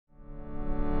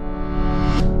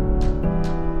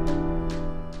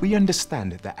We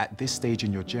understand that at this stage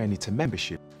in your journey to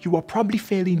membership, you are probably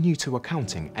fairly new to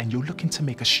accounting and you're looking to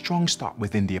make a strong start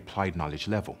within the applied knowledge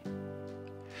level.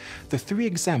 The 3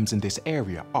 exams in this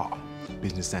area are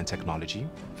Business and Technology,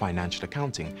 Financial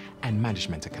Accounting, and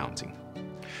Management Accounting.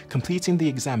 Completing the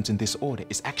exams in this order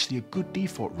is actually a good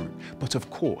default route, but of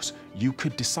course, you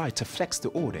could decide to flex the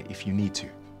order if you need to.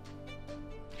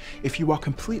 If you are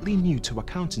completely new to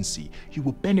accountancy, you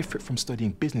will benefit from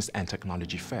studying Business and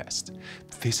Technology first.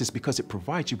 This is because it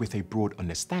provides you with a broad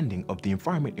understanding of the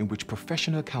environment in which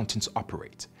professional accountants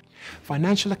operate.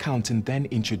 Financial accounting then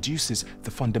introduces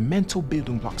the fundamental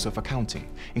building blocks of accounting,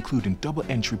 including double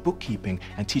entry bookkeeping,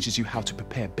 and teaches you how to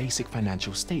prepare basic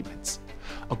financial statements.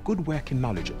 A good working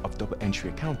knowledge of double entry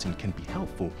accounting can be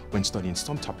helpful when studying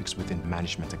some topics within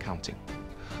management accounting.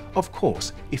 Of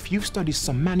course, if you've studied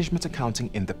some management accounting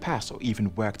in the past or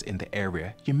even worked in the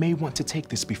area, you may want to take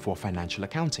this before financial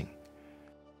accounting.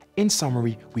 In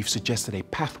summary, we've suggested a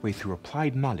pathway through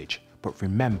applied knowledge, but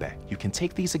remember, you can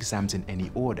take these exams in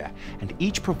any order, and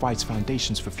each provides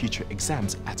foundations for future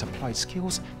exams at applied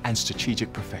skills and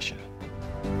strategic profession.